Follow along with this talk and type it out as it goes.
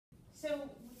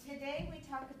So today we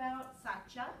talk about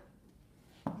Satya,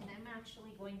 and I'm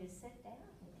actually going to sit down.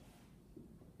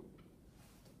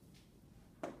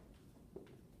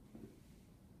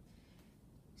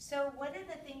 So one of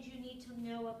the things you need to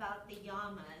know about the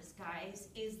yamas, guys,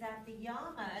 is that the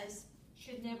yamas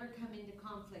should never come into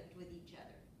conflict with each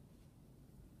other.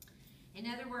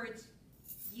 In other words,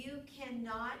 you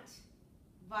cannot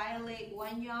violate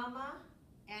one yama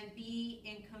and be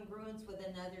in congruence with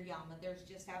another yama. There's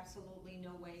just absolutely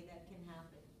no way that can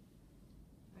happen.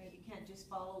 Right? You can't just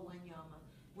follow one yama.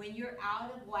 When you're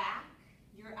out of whack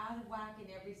in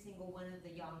every single one of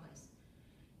the yamas.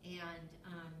 And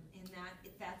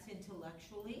that's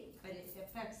intellectually, but it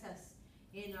affects us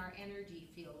in our energy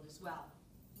field as well.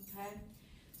 Okay?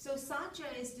 So Satya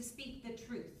is to speak the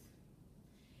truth.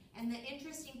 And the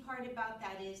interesting part about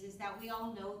that is that we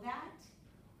all know that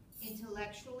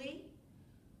intellectually,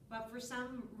 but for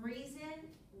some reason,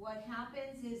 what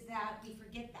happens is that we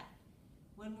forget that.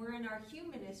 When we're in our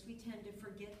humanness, we tend to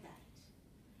forget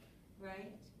that,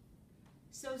 right?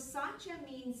 So Satya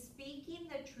means speaking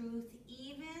the truth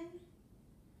even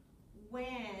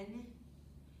when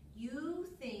you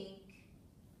think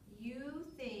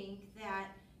that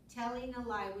telling a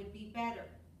lie would be better.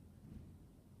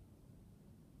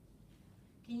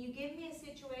 Can you give me a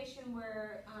situation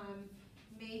where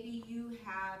maybe you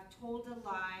have told a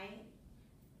lie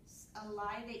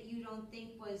that you don't think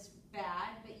was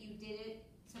bad, but you did it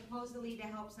supposedly to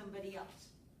help somebody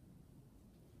else?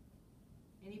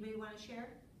 Anybody want to share?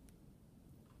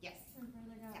 Yes. My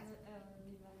brother got a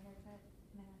really bad haircut,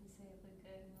 and I had to say it looked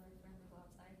good in order for him to go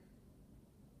outside.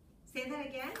 Say that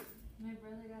again? My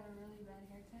brother got a really bad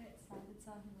haircut, so I had to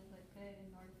tell him it looked good in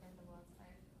order for him to go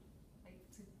outside, like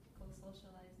to go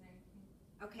socialize and everything.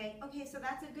 Okay, so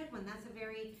that's a good one. That's a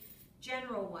very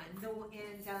general one, and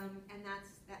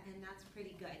that's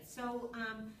pretty good. So,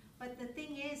 but the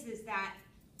thing is that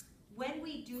when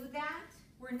we do that,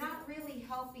 we're not really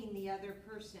helping the other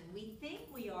person. We think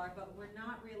we are, but we're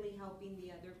not really helping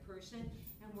the other person,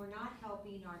 and we're not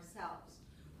helping ourselves.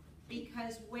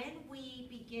 Because when we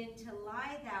begin to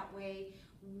lie that way,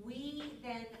 we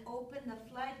then open the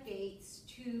floodgates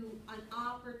to an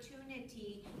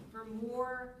opportunity for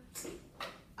more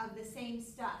of the same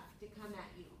stuff to come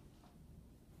at you.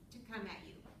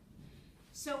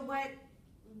 So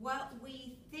what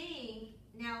we think,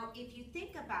 now if you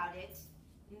think about it,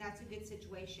 and that's a good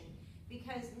situation,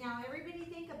 because now everybody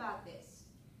think about this.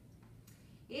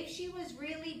 If she was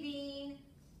really being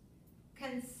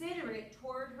considerate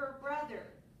toward her brother,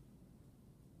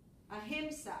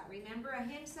 ahimsa, remember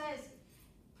ahimsa is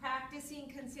practicing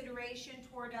consideration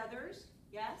toward others,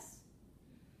 yes?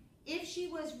 If she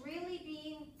was really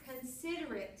being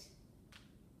considerate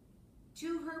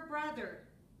to her brother,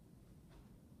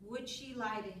 would she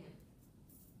lie to him?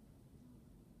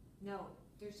 No.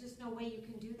 There's just no way you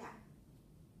can do that.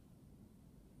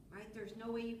 Right? There's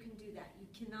no way you can do that. You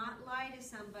cannot lie to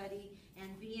somebody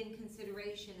and be in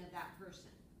consideration of that person.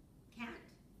 Can't.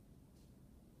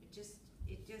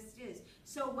 It just is.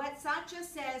 So what Satya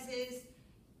says is,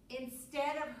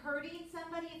 instead of hurting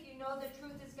somebody, if you know the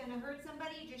truth is going to hurt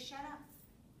somebody, just shut up.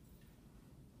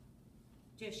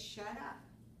 Just shut up.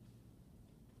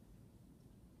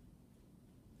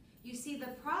 You see, the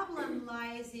problem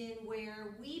lies in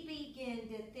where we begin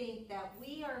to think that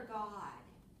we are God.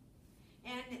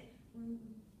 And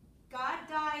God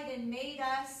died and made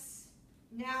us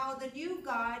now the new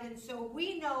God, and so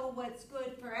we know what's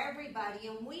good for everybody,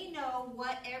 and we know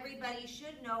what everybody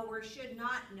should know or should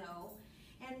not know.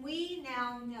 And we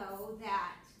now know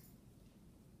that.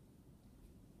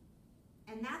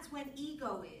 And that's when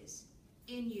ego is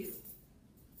in you.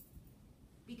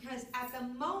 Because at the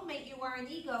moment you are an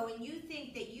ego and you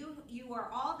think that you are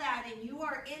all that and you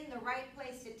are in the right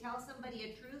place to tell somebody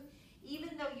a truth,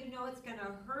 even though you know it's going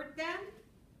to hurt them,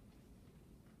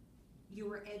 you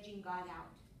are edging God out.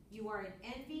 You are in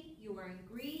envy, you are in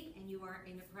greed, and you are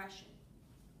in oppression.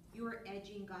 You are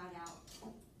edging God out.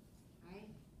 Right?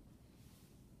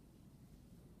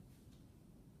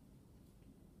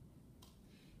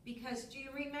 Because do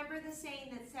you remember the saying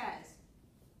that says,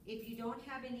 if you don't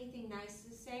have anything nice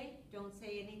to say, don't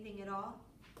say anything at all?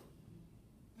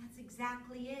 That's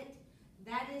exactly it.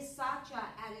 That is Satya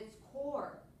at its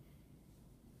core.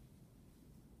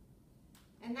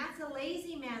 And that's a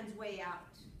lazy man's way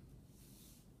out.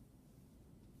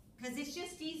 Because it's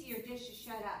just easier just to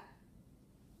shut up.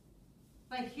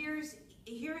 But here's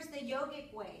the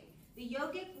yogic way. The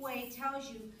yogic way tells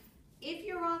you, if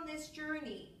you're on this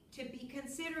journey to be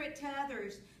considerate to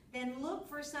others, then look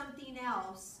for something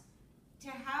else to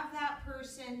have that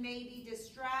person maybe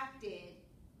distracted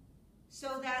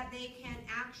so that they can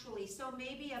actually, so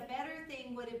maybe a better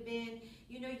thing would have been,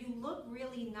 you know, you look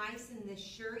really nice in this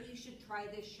shirt, you should try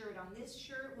this shirt on. This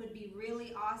shirt would be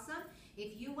really awesome.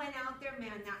 If you went out there,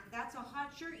 man, that's a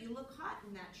hot shirt, you look hot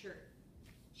in that shirt.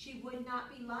 She would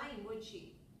not be lying, would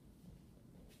she?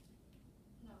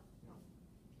 No.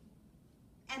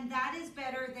 And that is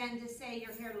better than to say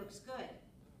your hair looks good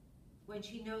when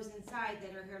she knows inside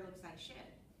that her hair looks like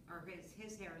shit, or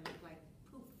his hair looked like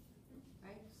poop,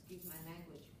 right? Excuse my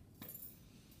language.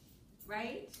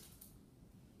 Right?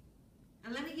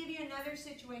 And let me give you another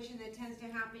situation that tends to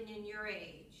happen in your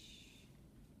age,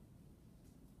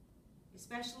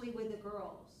 especially with the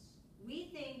girls. We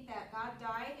think that God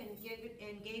died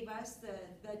and gave us the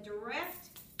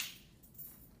direct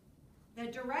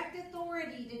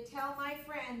authority to tell my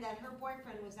friend that her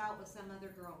boyfriend was out with some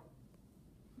other girl.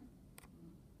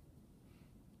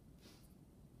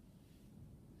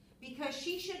 Because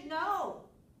she should know.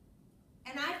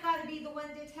 And I've got to be the one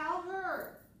to tell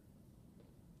her.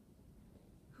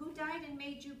 Who died and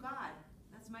made you God?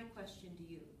 That's my question to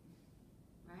you.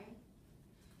 Right?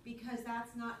 Because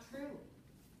that's not true.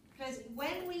 Because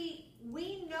when we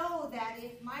know that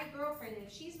if my girlfriend,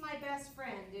 if she's my best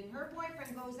friend and her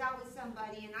boyfriend goes out with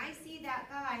somebody and I see that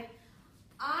guy,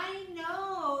 I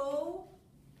know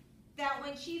that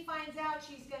when she finds out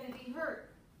she's going to be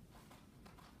hurt.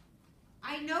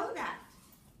 I know that.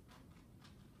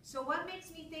 So what makes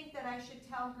me think that I should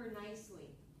tell her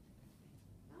nicely?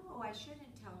 No, I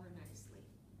shouldn't tell her nicely.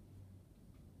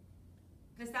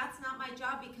 Because that's not my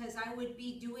job, because I would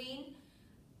be doing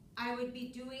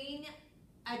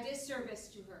a disservice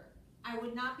to her. I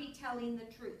would not be telling the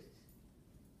truth.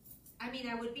 I mean,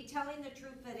 I would be telling the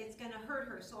truth that it's going to hurt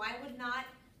her, so I would not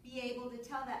be able to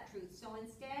tell that truth. So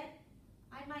instead,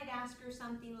 I might ask her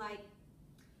something like,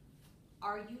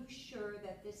 are you sure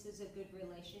that this is a good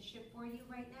relationship for you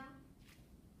right now?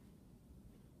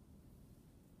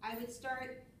 I would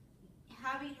start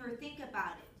having her think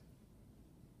about it.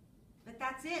 But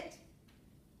that's it.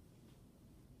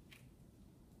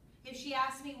 If she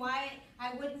asked me why,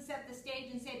 I wouldn't set the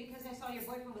stage and say, because I saw your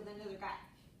boyfriend with another guy.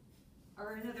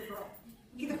 Or another girl.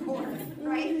 Either or,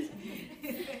 right?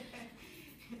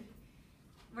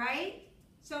 Right?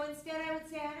 So instead I would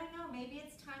say, I don't know, maybe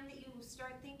it's time that you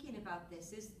start thinking about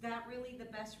this. Is that really the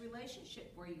best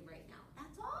relationship for you right now?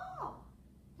 That's all.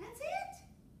 That's it.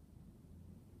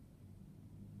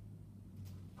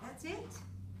 That's it.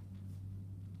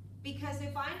 Because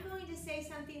if I'm going to say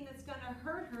something that's going to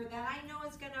hurt her, that I know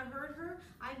is going to hurt her,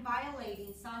 I'm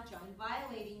violating SATYA. I'm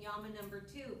violating Yama number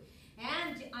 2.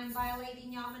 And I'm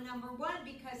violating Yama number 1,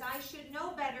 because I should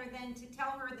know better than to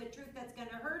tell her the truth that's going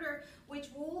to hurt her,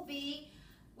 which will be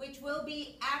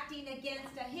acting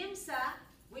against ahimsa,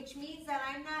 which means that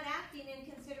I'm not acting in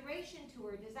consideration to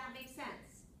her. Does that make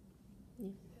sense? Yeah.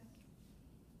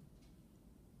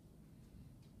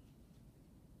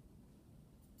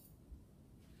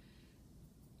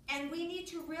 And we need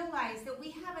to realize that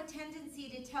we have a tendency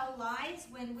to tell lies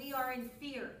when we are in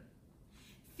fear.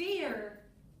 Fear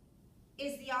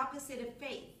is the opposite of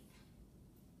faith.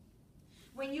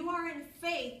 When you are in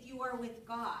faith, you are with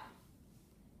God.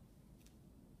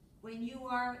 When you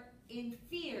are in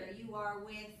fear, you are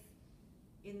with,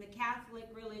 in the Catholic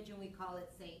religion, we call it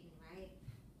Satan, right?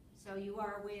 So you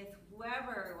are with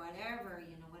whoever, whatever,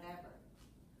 whatever.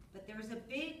 But there's a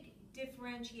big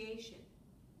differentiation.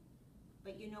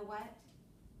 But you know what?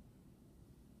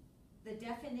 The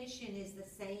definition is the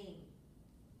same.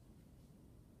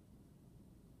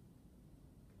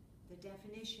 The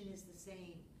definition is the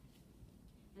same.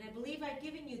 And I believe I've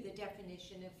given you the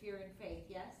definition of fear and faith,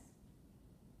 yes?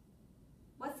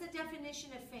 What's the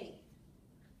definition of faith?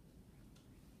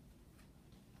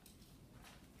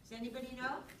 Does anybody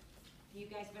know? You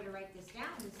guys better write this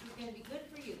down. This is going to be good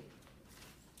for you.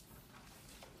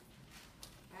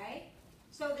 Right?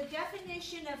 So the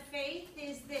definition of faith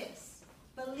is this: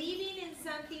 believing in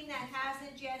something that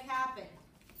hasn't yet happened.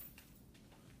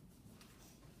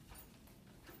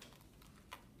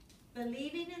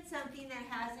 Believing in something that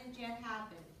hasn't yet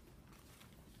happened.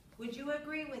 Would you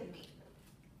agree with me?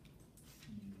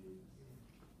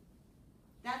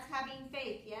 That's having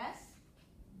faith, yes?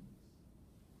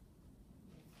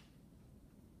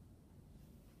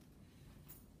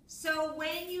 So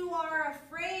when you are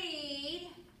afraid,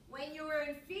 when you are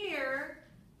in fear,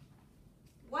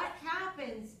 what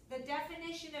happens? The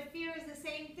definition of fear is the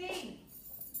same thing.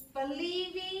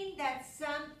 Believing in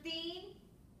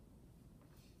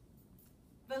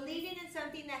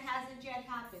something that hasn't yet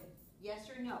happened. Yes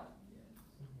or no?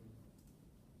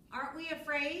 Aren't we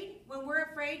afraid? When we're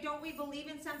afraid, don't we believe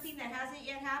in something that hasn't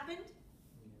yet happened?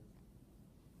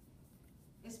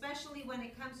 especially when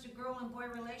it comes to girl and boy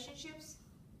relationships.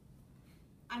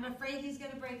 I'm afraid he's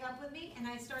going to break up with me, and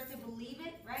I start to believe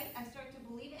it, right? I start to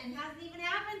believe it, and it hasn't even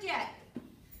happened yet.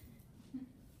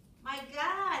 My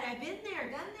God, I've been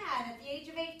there, done that at the age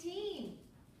of 18,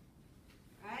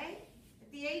 right?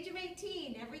 At the age of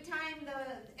 18, every time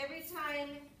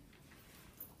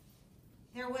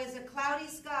there was a cloudy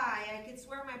sky, I could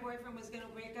swear my boyfriend was going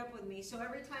to break up with me. So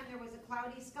every time there was a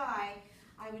cloudy sky,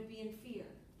 I would be in fear.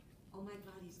 Oh my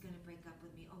God, he's going to break up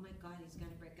with me. Oh my God, he's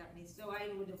going to break up with me. So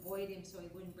I would avoid him so he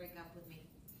wouldn't break up with me,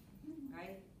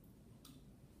 right?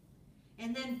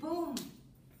 And then boom,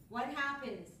 what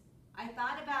happens? I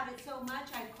thought about it so much,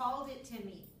 I called it to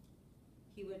me.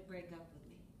 He would break up with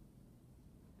me,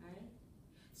 right?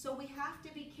 So we have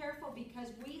to be careful because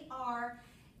we are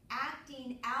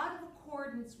acting out of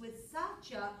accordance with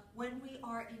Satya when we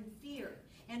are in fear.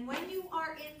 And when you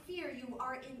are in fear, you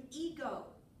are in ego.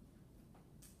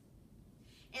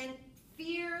 And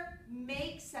fear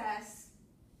makes us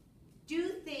do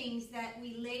things that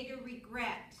we later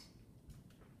regret.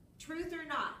 Truth or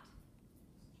not?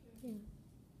 Yeah.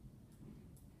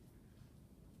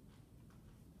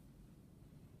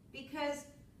 Because,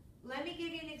 let me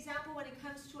give you an example when it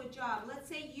comes to a job. Let's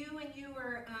say you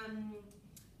were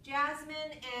Jasmine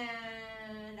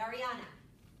and Ariana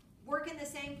work in the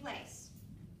same place.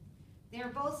 They're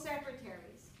both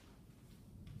secretaries.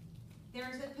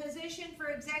 There's a position for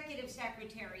executive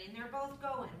secretary, and they're both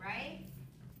going, right?